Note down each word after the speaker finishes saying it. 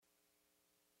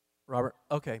Robert,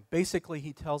 okay, basically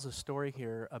he tells a story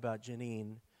here about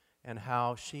Janine and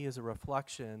how she is a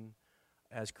reflection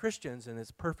as Christians, and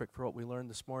it's perfect for what we learned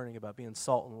this morning about being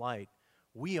salt and light.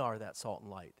 We are that salt and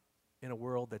light in a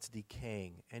world that's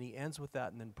decaying. And he ends with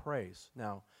that and then prays.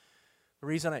 Now, the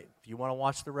reason if you want to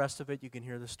watch the rest of it, you can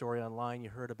hear the story online. You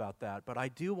heard about that. But I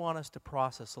do want us to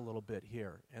process a little bit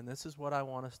here. And this is what I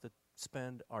want us to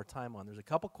spend our time on. There's a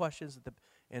couple questions at the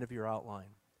end of your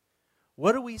outline.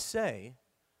 What do we say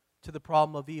to the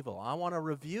problem of evil? I want to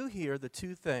review here the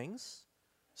two things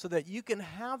so that you can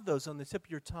have those on the tip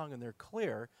of your tongue and they're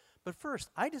clear. But first,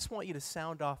 I just want you to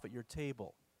sound off at your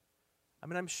table. I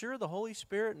mean, I'm sure the Holy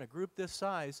Spirit in a group this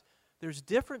size, there's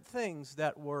different things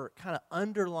that were kind of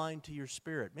underlined to your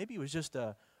spirit. Maybe it was just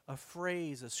a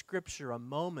phrase, a scripture, a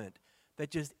moment that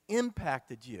just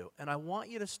impacted you. And I want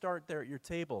you to start there at your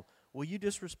table. Will you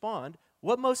just respond?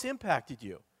 What most impacted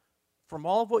you from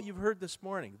all of what you've heard this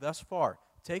morning thus far?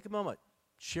 Take a moment.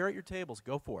 Share at your tables.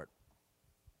 Go for it.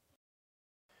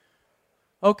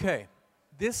 Okay.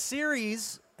 This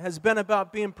series has been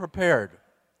about being prepared.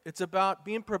 It's about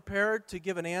being prepared to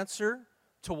give an answer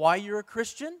to why you're a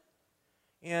Christian.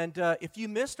 And if you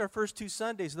missed our first 2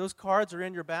 Sundays, those cards are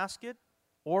in your basket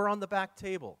or on the back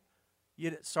table.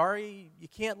 Sorry, you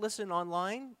can't listen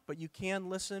online, but you can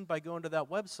listen by going to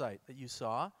that website that you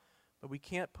saw. But we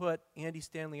can't put Andy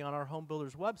Stanley on our Home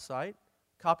Builders website,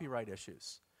 copyright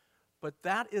issues. But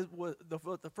that is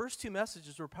the first 2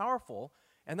 messages were powerful,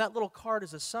 and that little card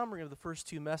is a summary of the first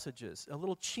 2 messages, a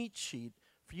little cheat sheet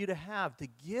for you to have to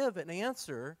give an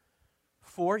answer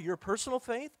for your personal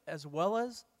faith as well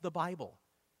as the Bible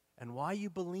and why you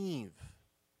believe.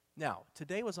 Now,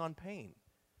 today was on pain.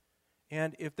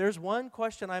 And if there's one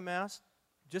question I'm asked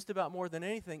just about more than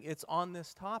anything, it's on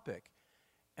this topic.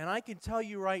 And I can tell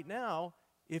you right now,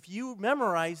 if you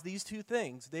memorize these 2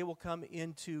 things, they will come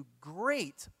into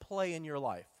great play in your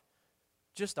life.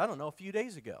 Just, I don't know, a few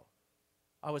days ago,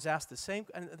 I was asked the same,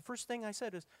 and the first thing I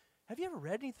said is, have you ever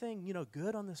read anything,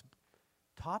 good on this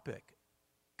topic?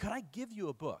 Could I give you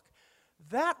a book?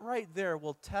 That right there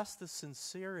will test the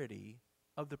sincerity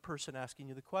of the person asking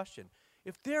you the question.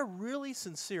 If they're really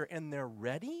sincere and they're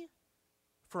ready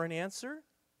for an answer,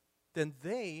 then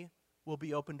they will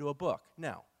be open to a book.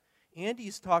 Now,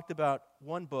 Andy's talked about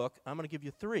one book. I'm going to give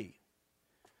you 3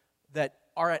 that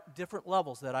are at different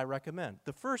levels that I recommend.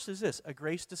 The first is this, A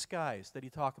Grace Disguised, that he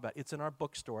talked about. It's in our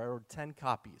bookstore. I ordered 10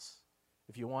 copies.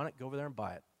 If you want it, go over there and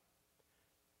buy it.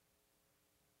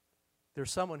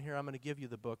 There's someone here, I'm going to give you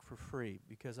the book for free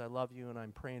because I love you and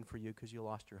I'm praying for you because you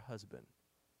lost your husband.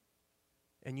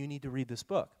 And you need to read this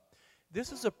book.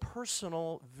 This is a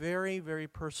personal, very, very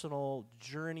personal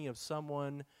journey of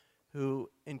someone who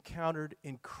encountered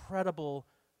incredible,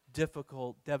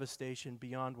 difficult devastation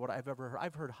beyond what I've ever heard.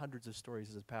 I've heard hundreds of stories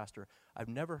as a pastor. I've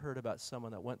never heard about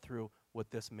someone that went through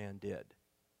what this man did.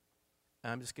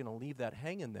 And I'm just going to leave that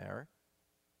hanging there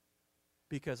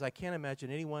because I can't imagine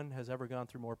anyone has ever gone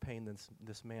through more pain than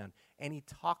this man. And he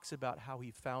talks about how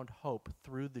he found hope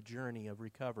through the journey of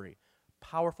recovery.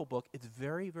 Powerful book. It's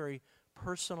very, very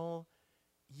personal.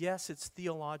 Yes, it's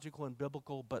theological and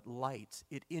biblical, but light.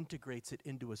 It integrates it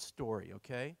into a story,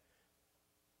 okay?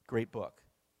 Great book.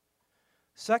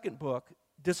 Second book,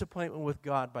 Disappointment with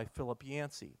God by Philip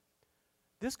Yancey.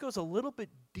 This goes a little bit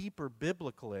deeper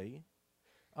biblically.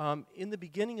 In the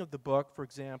beginning of the book, for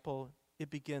example, it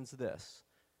begins this.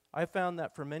 I found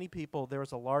that for many people, there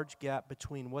is a large gap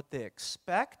between what they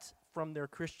expect from their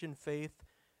Christian faith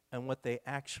and what they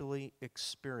actually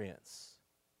experience.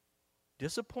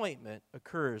 Disappointment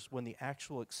occurs when the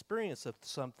actual experience of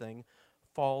something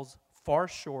falls far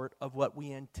short of what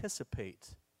we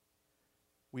anticipate.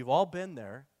 We've all been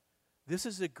there. This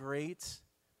is a great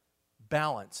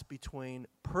balance between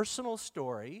personal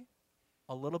story,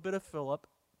 a little bit of Philip,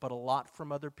 but a lot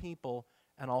from other people,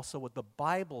 and also what the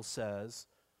Bible says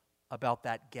about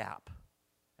that gap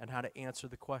and how to answer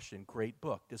the question. Great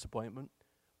book, Disappointment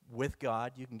with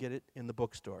God. You can get it in the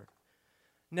bookstore.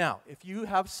 Now, if you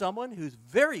have someone who's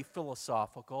very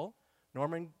philosophical,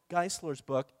 Norman Geisler's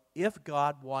book, If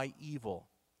God, Why Evil?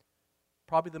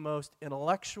 Probably the most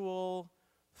intellectual,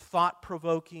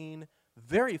 thought-provoking,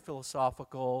 very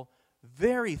philosophical,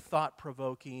 very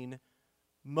thought-provoking.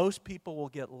 Most people will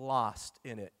get lost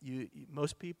in it.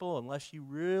 Most people, unless you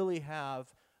really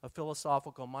have a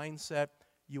philosophical mindset,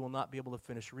 you will not be able to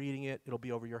finish reading it. It'll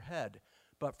be over your head.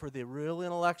 But for the real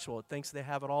intellectual that thinks they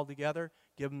have it all together,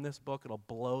 give them this book. It'll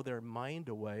blow their mind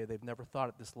away. They've never thought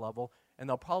at this level. And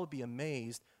they'll probably be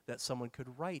amazed that someone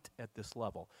could write at this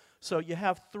level. So you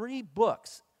have 3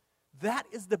 books. That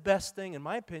is the best thing, in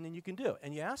my opinion, you can do.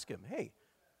 And you ask him, hey,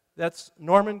 that's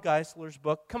Norman Geisler's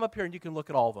book. Come up here and you can look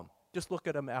at all of them. Just look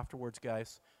at them afterwards,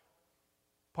 guys.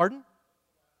 Pardon?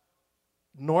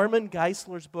 Norman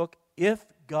Geisler's book, If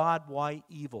God, Why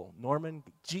Evil? Norman,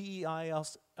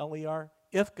 Geisler,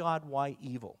 If God, Why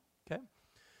Evil? Okay?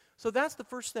 So that's the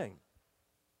first thing.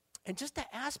 And just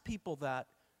to ask people that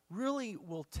really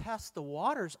will test the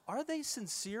waters, are they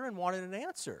sincere and wanting an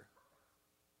answer?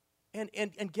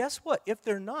 And guess what? If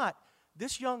they're not,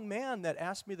 this young man that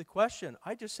asked me the question,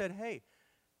 I just said, hey,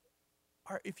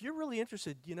 if you're really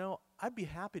interested, I'd be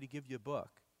happy to give you a book.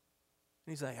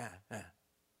 And he's like,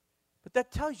 But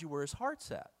that tells you where his heart's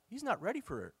at. He's not ready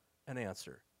for an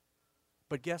answer.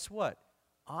 But guess what?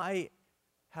 I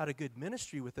had a good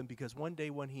ministry with him because one day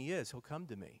when he is, he'll come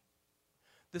to me.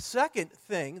 The second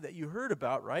thing that you heard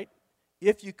about, right?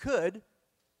 If you could,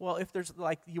 well, if there's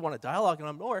you want to dialogue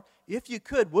on more, if you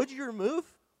could, would you remove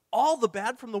all the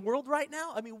bad from the world right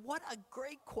now? I mean, what a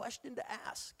great question to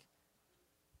ask.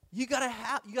 You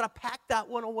gotta pack that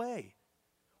one away.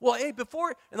 Well, hey, and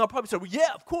they'll probably say, well,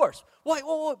 yeah, of course. Wait,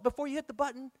 before you hit the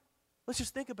button, let's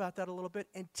just think about that a little bit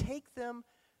and take them,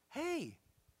 hey,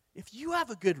 if you have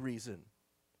a good reason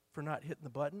for not hitting the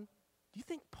button, do you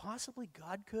think possibly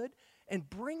God could? And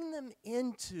bring them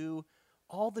into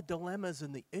all the dilemmas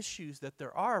and the issues that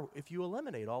there are if you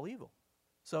eliminate all evil.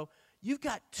 So you've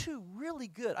got two really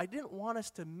good. I didn't want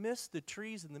us to miss the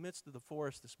trees in the midst of the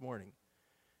forest this morning.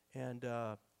 And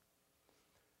how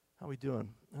are we doing?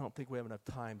 I don't think we have enough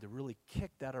time to really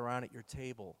kick that around at your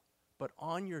table. But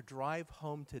on your drive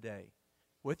home today,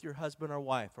 with your husband or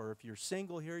wife, or if you're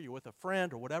single here, you're with a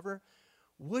friend or whatever,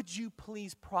 would you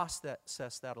please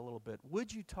process that a little bit?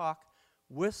 Would you talk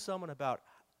with someone about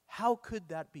how could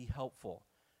that be helpful?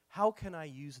 How can I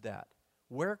use that?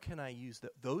 Where can I use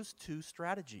those two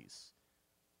strategies?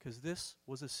 Because this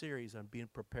was a series on being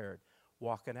prepared.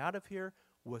 Walking out of here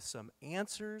with some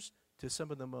answers to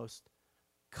some of the most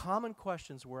common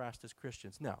questions we're asked as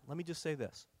Christians. Now, let me just say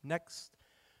this. Next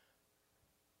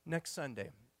Sunday,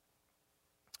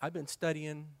 I've been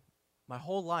studying my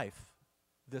whole life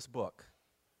this book.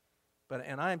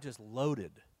 And I am just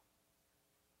loaded.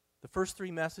 The first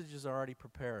 3 messages are already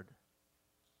prepared.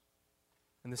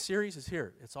 And the series is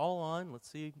here. It's all on. Let's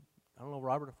see. I don't know,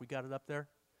 Robert, if we got it up there.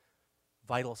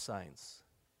 Vital Signs.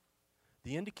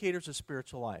 The Indicators of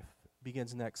Spiritual Life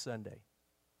begins next Sunday.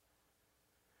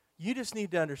 You just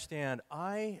need to understand,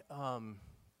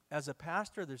 as a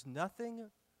pastor, there's nothing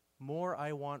more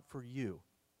I want for you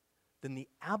than the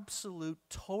absolute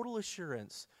total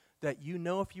assurance that you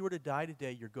know if you were to die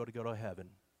today, you're going to go to heaven.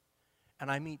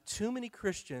 And I meet too many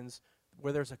Christians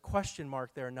where there's a question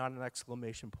mark there, not an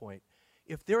exclamation point.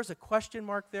 If there's a question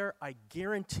mark there, I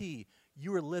guarantee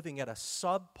you are living at a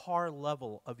subpar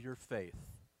level of your faith.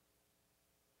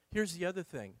 Here's the other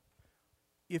thing.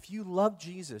 If you love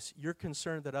Jesus, you're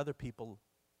concerned that other people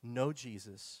know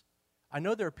Jesus. I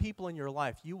know there are people in your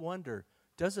life, you wonder,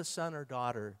 does a son or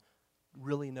daughter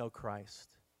really know Christ?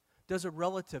 Does a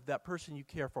relative, that person you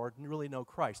care for, really know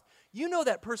Christ? You know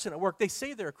that person at work, they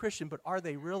say they're a Christian, but are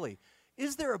they really?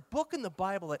 Is there a book in the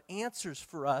Bible that answers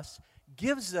for us,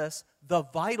 gives us the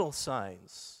vital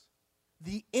signs,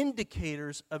 the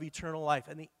indicators of eternal life?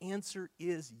 And the answer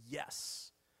is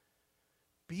yes.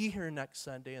 Be here next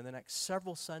Sunday and the next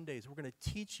several Sundays. We're going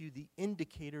to teach you the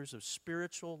indicators of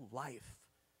spiritual life.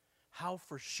 How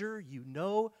for sure you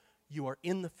know you are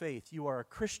in the faith, you are a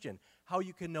Christian. How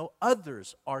you can know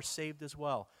others are saved as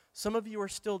well. Some of you are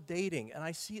still dating, and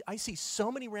I see so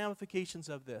many ramifications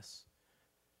of this.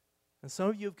 And some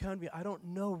of you have come to me, I don't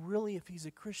know really if he's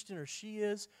a Christian or she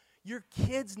is. Your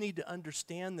kids need to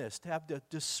understand this, to have the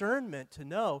discernment to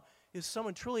know, is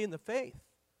someone truly in the faith?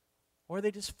 Or are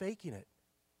they just faking it?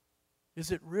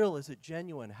 Is it real? Is it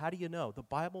genuine? How do you know? The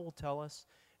Bible will tell us,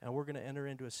 and we're going to enter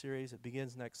into a series that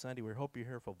begins next Sunday. We hope you're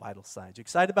here for Vital Signs. You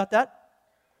excited about that?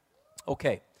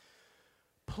 Okay.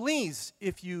 Please,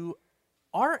 if you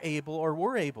are able or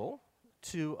were able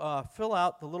to fill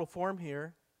out the little form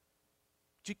here,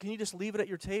 can you just leave it at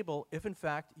your table if, in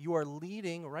fact, you are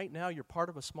leading right now, you're part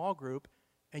of a small group,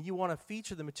 and you want to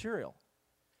feature the material.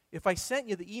 If I sent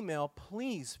you the email,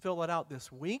 please fill it out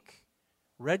this week.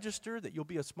 Register that you'll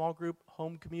be a small group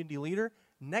home community leader.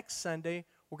 Next Sunday,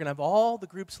 we're going to have all the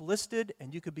groups listed,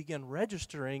 and you could begin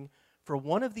registering for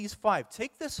one of these 5.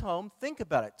 Take this home. Think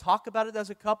about it. Talk about it as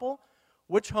a couple.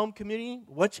 Which home community,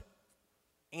 which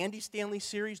Andy Stanley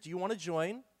series do you want to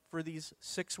join for these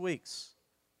 6 weeks?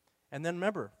 And then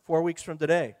remember, 4 weeks from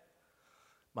today,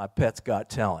 My Pet's Got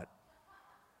Talent.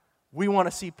 We want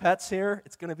to see pets here.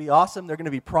 It's going to be awesome. There are going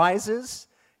to be prizes.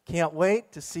 Can't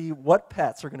wait to see what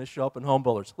pets are going to show up in Home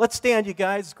Builders. Let's stand, you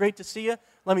guys. It's great to see you.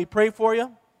 Let me pray for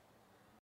you.